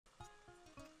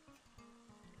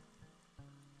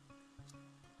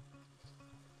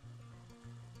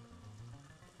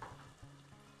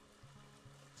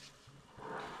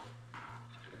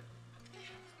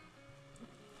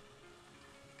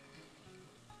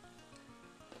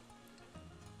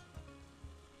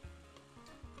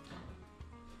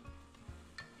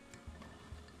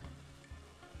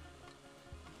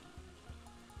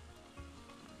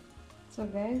So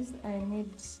guys, I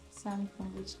need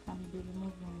something which can be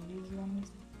removing these ones.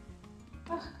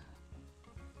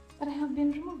 But I have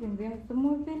been removing them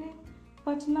smoothly.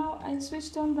 But now I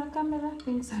switched on the camera,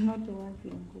 things are not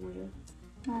working well.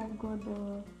 My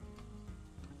God.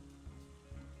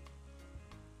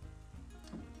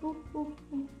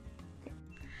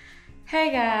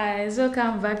 Hey guys,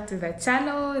 welcome back to the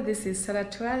channel. This is Sarah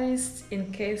Tourist.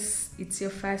 In case it's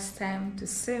your first time to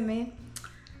see me,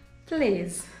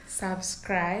 please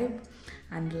subscribe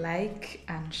and like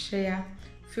and share.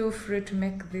 Feel free to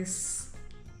make this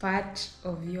part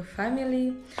of your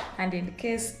family, and in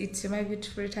case it's my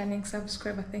beautiful returning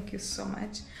subscriber, thank you so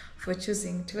much for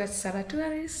choosing to watch Sarah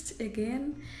Tourist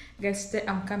again. Guys, today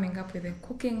I'm coming up with a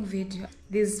cooking video,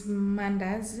 this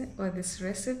mandazi or this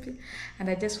recipe, and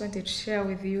I just wanted to share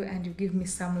with you and you give me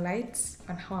some lights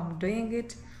on how I'm doing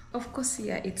it. Of course,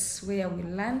 yeah, it's where we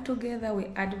learn together, we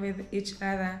add with each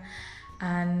other,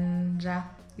 and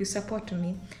you support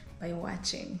me by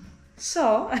watching.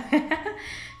 So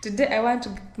today I want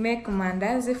to make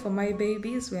mandazi for my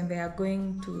babies when they are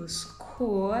going to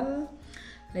school,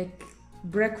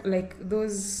 like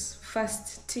those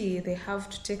first tea they have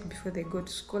to take before they go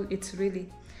to school. It's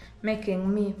really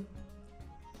making me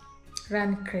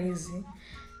run crazy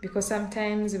because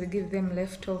sometimes we give them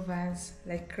leftovers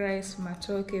like rice,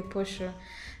 matoke, posho.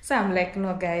 So I'm like,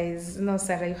 no guys, no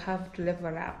Sarah, you have to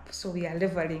level up. So we are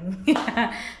leveling.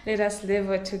 Let us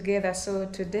level together. So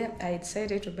today I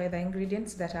decided to buy the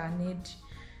ingredients that I need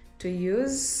to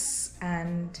use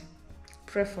and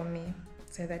pray for me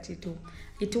so that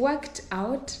it worked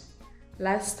out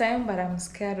last time, but I'm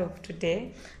scared of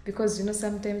today because you know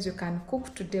sometimes you can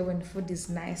cook today when food is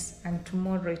nice and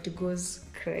tomorrow it goes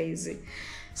crazy.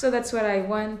 So that's what I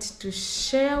want to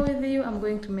share with you. I'm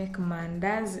going to make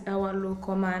mandazi, our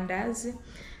local mandazi,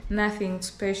 nothing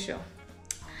special.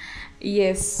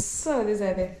 Yes, so these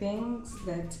are the things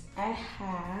that I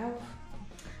have.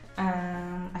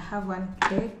 I have 1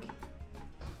 egg,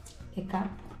 a cup,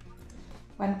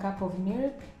 1 cup of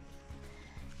milk,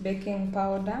 baking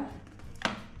powder,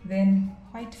 then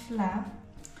white flour,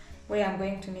 where I'm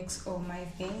going to mix all my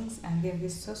things, and then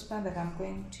this saucepan that I'm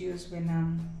going to use when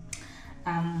I'm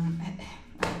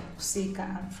sick,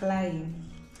 I'm frying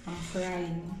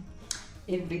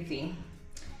everything.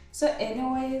 So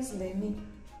anyways, let me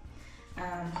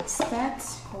start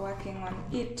working on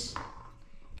it.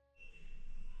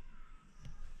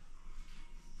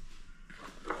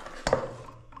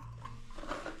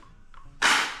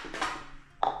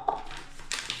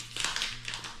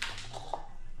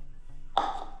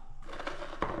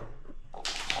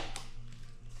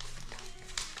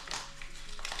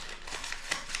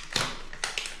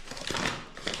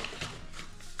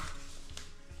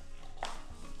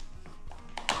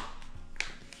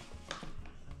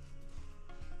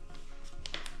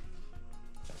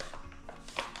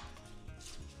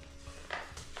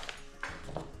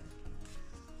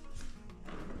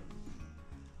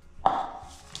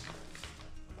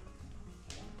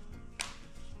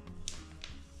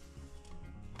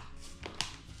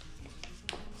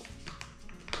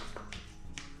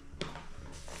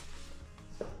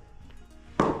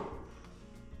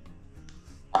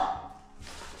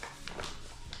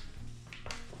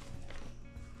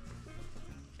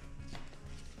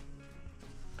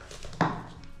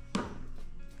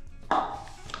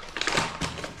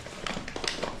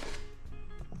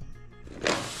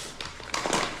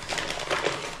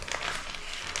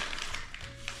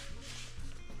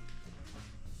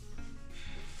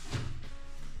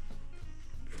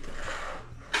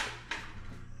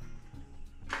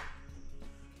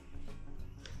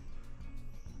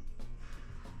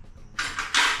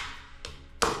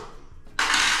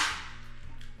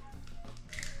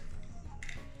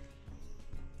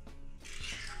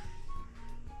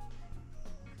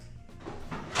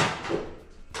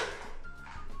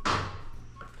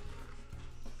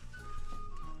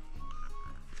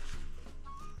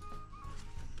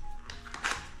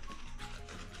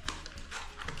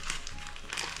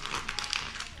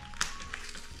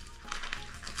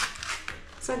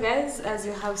 So guys, as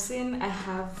you have seen, I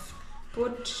have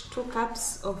put 2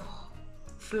 cups of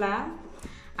flour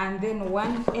and then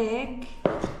 1 egg,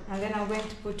 and then I'm going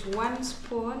to put 1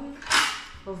 spoon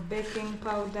of baking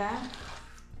powder,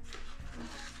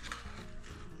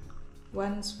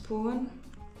 1 spoon,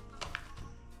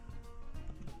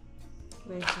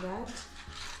 like that.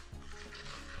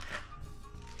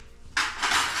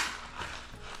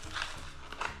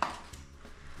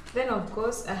 Then of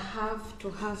course I have to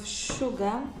have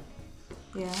sugar,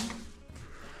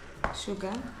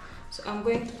 sugar. So I'm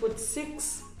going to put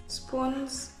 6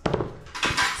 spoons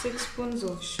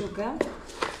of sugar.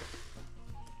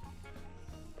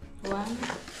 1,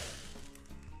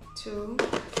 2,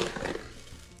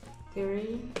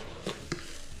 3,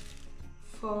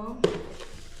 4,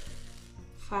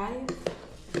 5,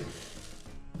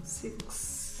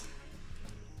 6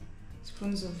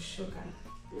 spoons of sugar,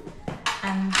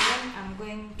 and then I'm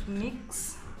going to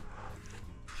mix.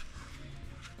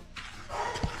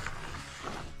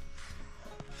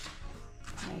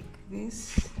 Like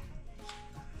this.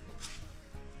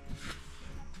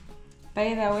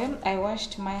 By the way, I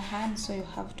washed my hands, so you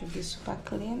have to be super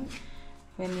clean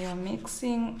when you're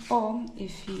mixing, or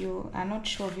if you are not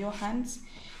sure of your hands,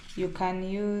 you can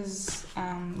use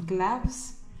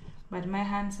gloves, but my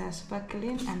hands are super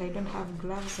clean and I don't have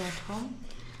gloves at home.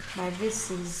 But this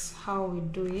is how we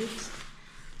do it.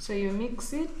 So you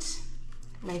mix it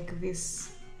like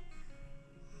this.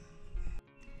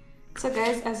 So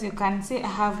guys, as you can see, I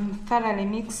have thoroughly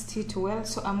mixed it well,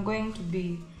 so I'm going to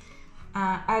be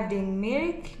adding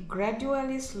milk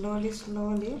gradually,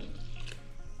 slowly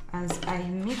as I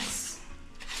mix.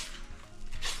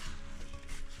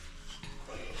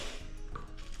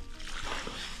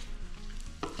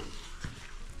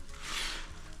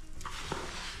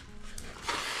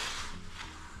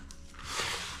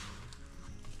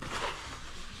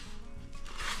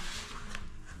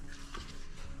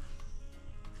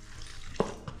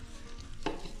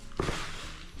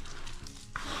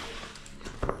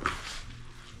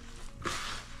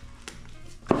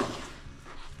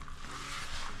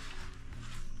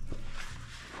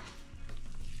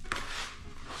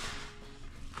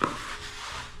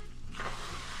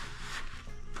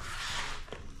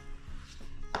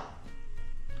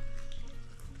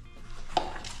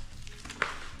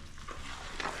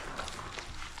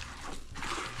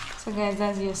 So guys,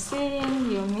 as you're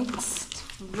seeing, you mixed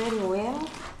very well.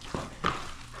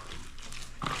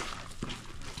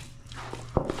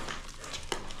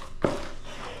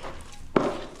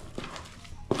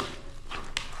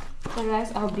 So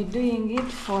guys, I'll be doing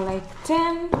it for like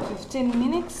 10-15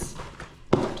 minutes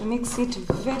to mix it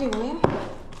very well.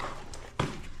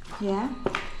 Yeah,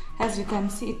 as you can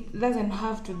see, it doesn't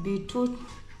have to be too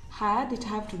hard, it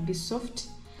have to be soft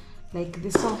like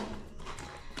this. So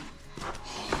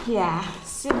yeah,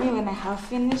 see me when I have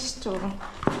finished to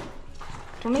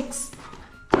mix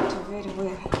it very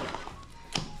well.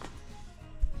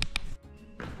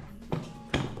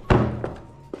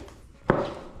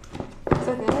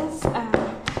 So guys,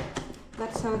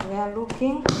 that's how they are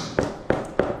looking.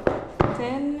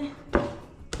 10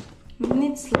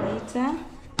 minutes later,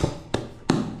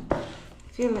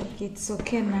 feel like it's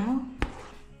okay now.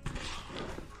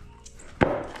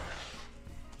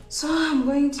 So I'm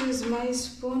going to use my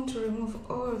spoon to remove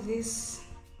all this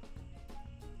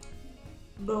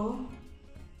dough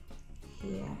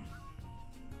here,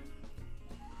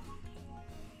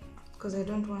 because I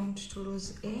don't want to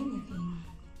lose anything.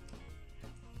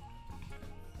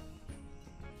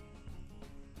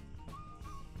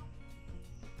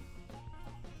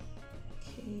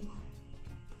 Okay.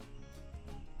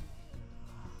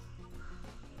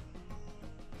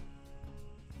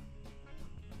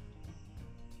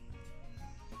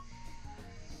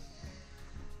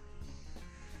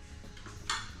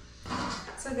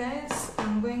 So guys,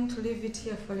 I'm going to leave it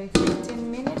here for like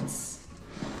 15 minutes,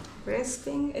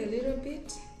 resting a little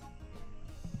bit.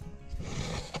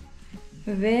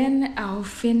 Then I'll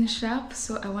finish up.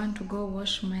 So I want to go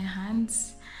wash my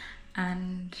hands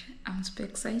and I'm super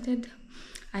excited.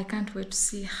 I can't wait to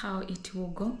see how it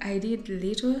will go. I did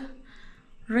little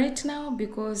right now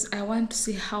because I want to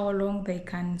see how long they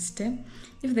can stay.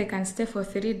 If they can stay for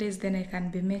 3 days, then I can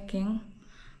be making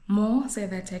more so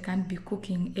that I can be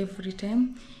cooking every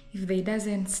time. If they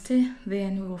doesn't stay,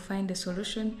 then we will find a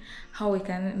solution how we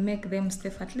can make them stay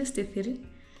for at least 3 to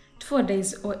 4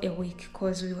 days or a week,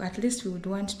 because at least we would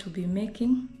want to be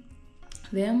making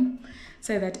them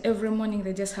so that every morning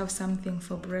they just have something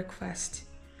for breakfast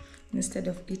instead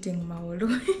of eating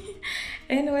maulu.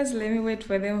 Anyways, let me wait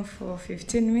for them for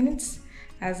 15 minutes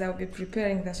as I'll be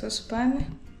preparing the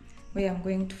saucepan where I'm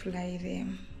going to fry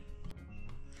them.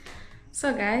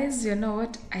 So guys, you know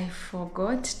what? I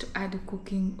forgot to add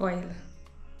cooking oil.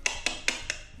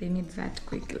 They need that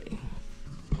quickly.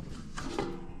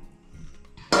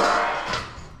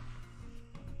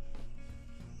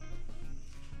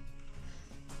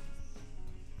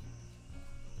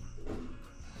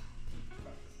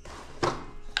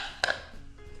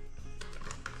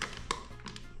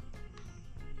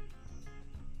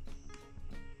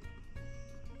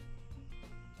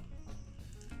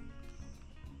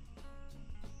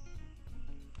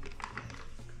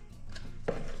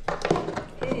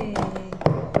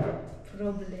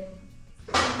 Problem.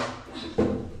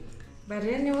 But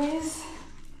anyways,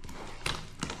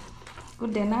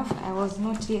 good enough. I was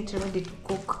not yet ready to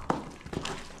cook.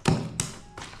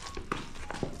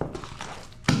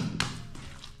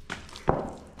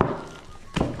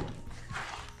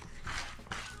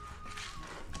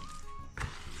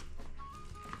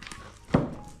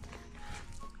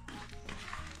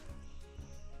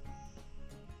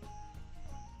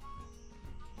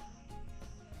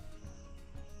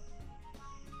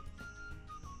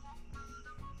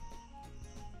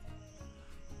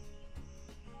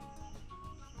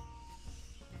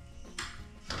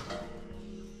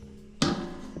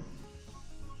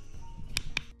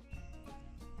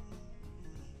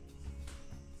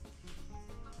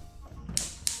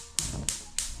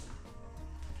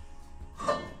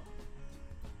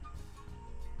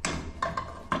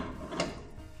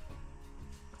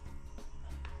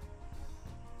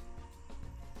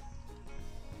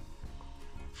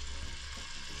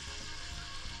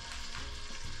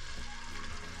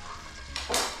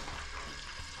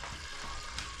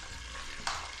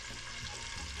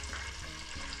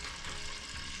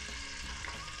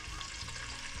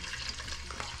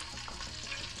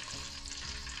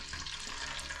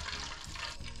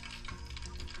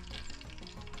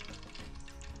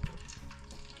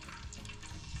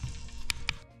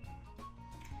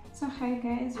 So hi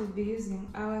guys, we'll be using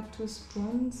our 2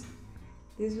 spoons,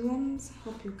 these ones,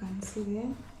 hope you can see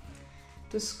them,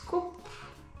 to scoop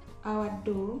our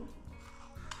dough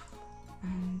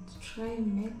and try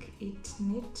and make it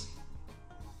neat.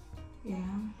 Yeah,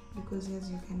 because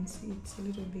as you can see it's a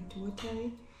little bit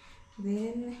watery.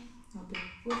 Then I'll be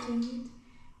putting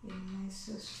it in my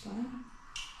saucepan.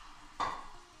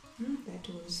 That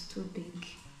was too big.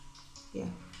 Yeah,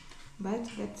 but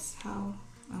that's how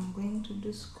I'm going to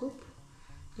do scoop,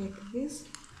 like this,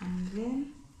 and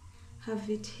then have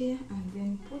it here and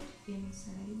then put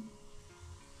inside.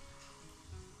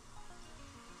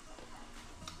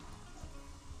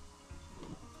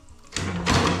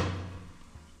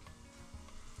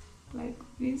 Like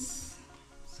this,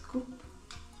 scoop,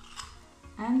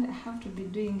 and I have to be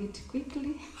doing it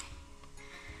quickly.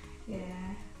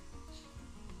 Yeah,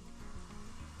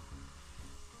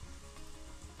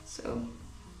 so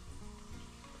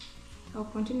I'll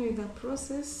continue with the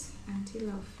process until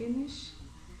I'll finish.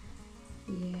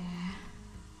 Yeah.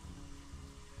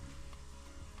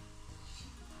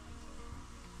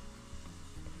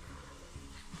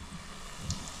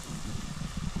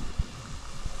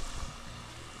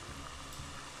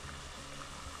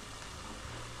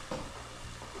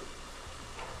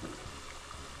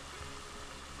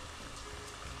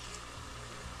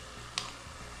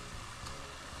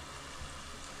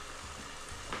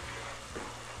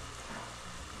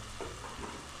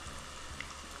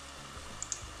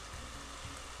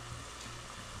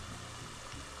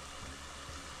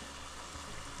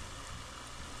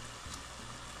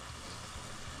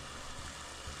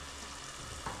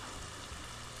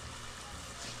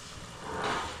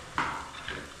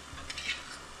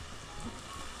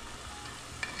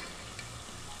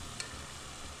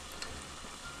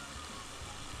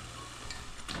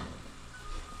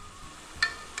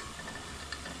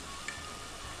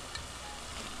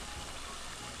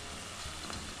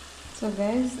 So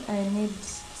guys, I need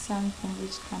something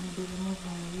which can be removed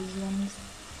on these ones.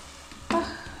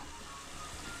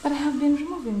 But I have been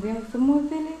removing them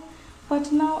smoothly,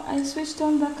 but now I switched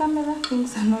on the camera,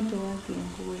 things are not working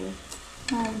well.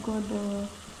 My God.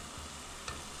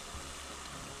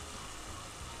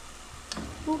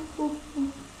 Okay.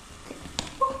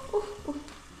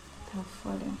 They've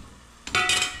fallen.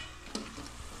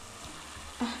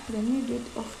 Let me do it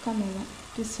off camera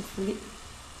peacefully.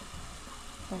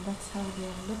 But that's how they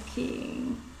are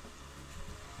looking.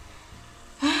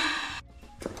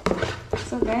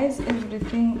 So guys,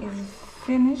 everything is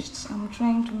finished. I'm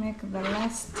trying to make the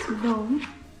last dough.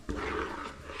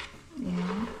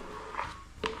 Yeah.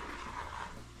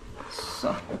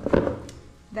 So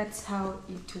that's how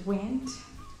it went.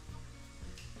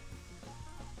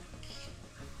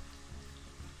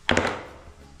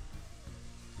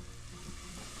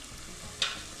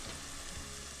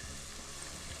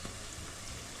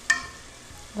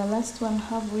 The last one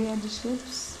have weird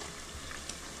shapes,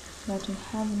 but we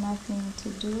have nothing to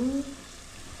do.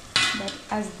 But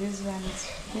as these ones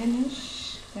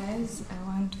finish, guys, I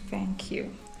want to thank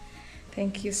you.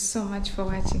 Thank you so much for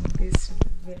watching this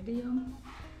video.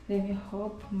 Let me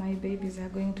hope my babies are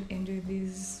going to enjoy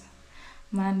this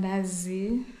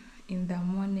mandazi in the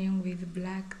morning with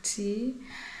black tea.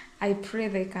 I pray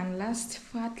they can last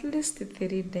for at least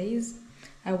 3 days.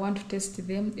 I want to test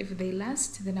them. If they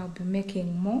last, then I'll be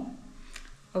making more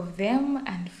of them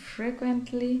and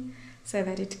frequently, so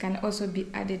that it can also be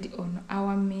added on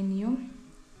our menu.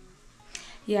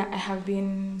 yeah, I have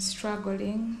been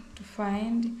struggling to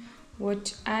find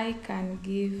what I can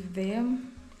give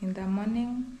them in the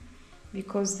morning,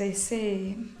 because they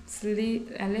say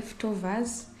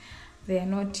leftovers, they are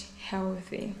not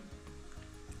healthy.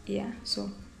 Yeah,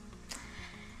 so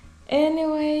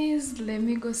anyways, let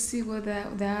me go see what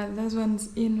those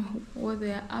ones in, what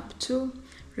they are up to,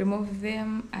 remove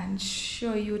them and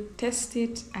show you, test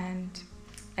it, and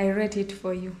I rate it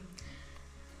for you.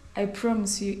 I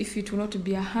promise you, if it will not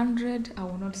be 100, I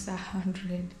will not say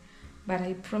 100, but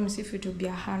I promise if it will be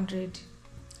 100,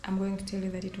 I'm going to tell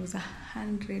you that it was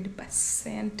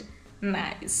 100%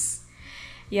 nice.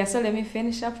 Yeah, so let me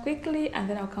finish up quickly and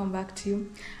then I'll come back to you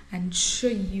and show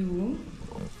you.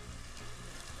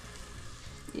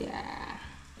 Yeah,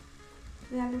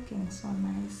 they are looking so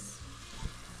nice.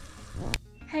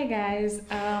 Hey guys,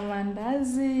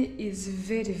 mandazi is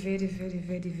very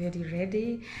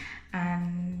ready,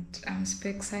 and I'm super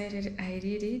excited. I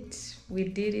did it, we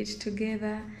did it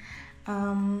together.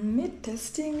 Me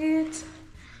testing it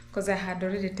because I had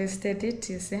already tested it,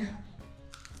 you see.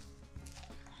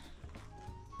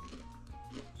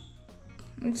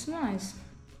 It's nice,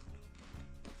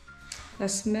 the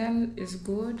smell is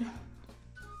good,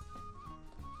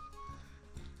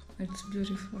 it's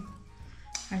beautiful,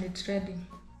 and it's ready.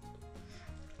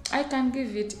 I can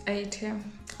give it 80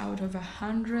 out of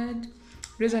 100.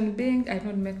 Reason being, I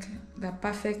don't make the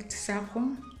perfect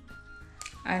circle,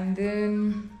 and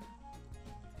then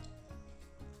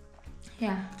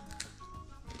yeah,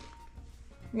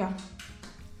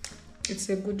 it's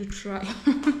a good try.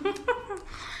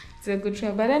 It's a good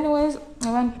try. But anyways,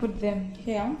 I want to put them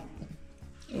here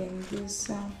in this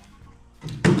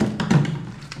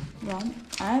one,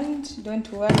 and don't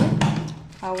worry,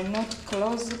 I will not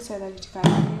close it so that it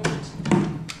can get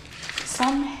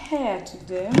some hair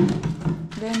today.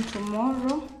 Then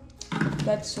tomorrow,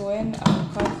 that's when I'll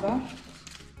cover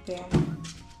them.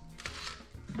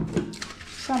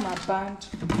 Some are burnt,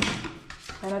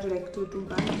 I not like too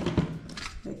burnt,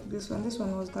 like this one. This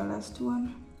one was the last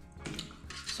one.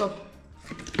 So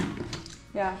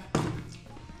yeah,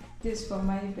 this for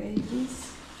my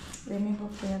babies. Let me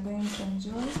hope they are going to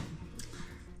enjoy.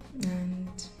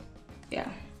 And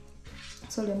yeah,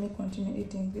 so let me continue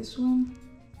eating this one,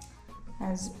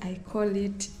 as I call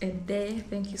it a day.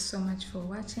 Thank you so much for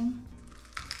watching.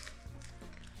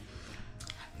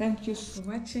 Thank you for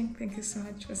watching. Thank you so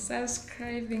much for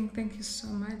subscribing. Thank you so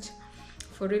much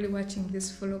for really watching this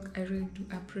vlog. I really do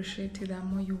appreciate it. The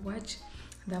more you watch,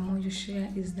 the more you share,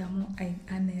 is the more I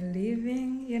earn a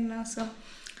living, you know. So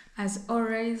as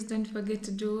always, don't forget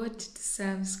to do it, to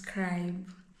subscribe.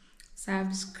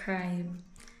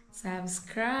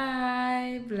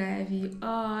 Love you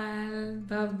all.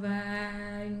 Bye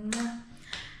bye.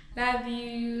 Love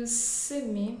you. See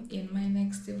me in my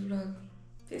next vlog.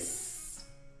 Peace.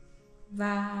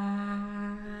 Bye.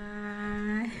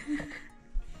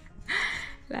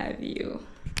 Love you.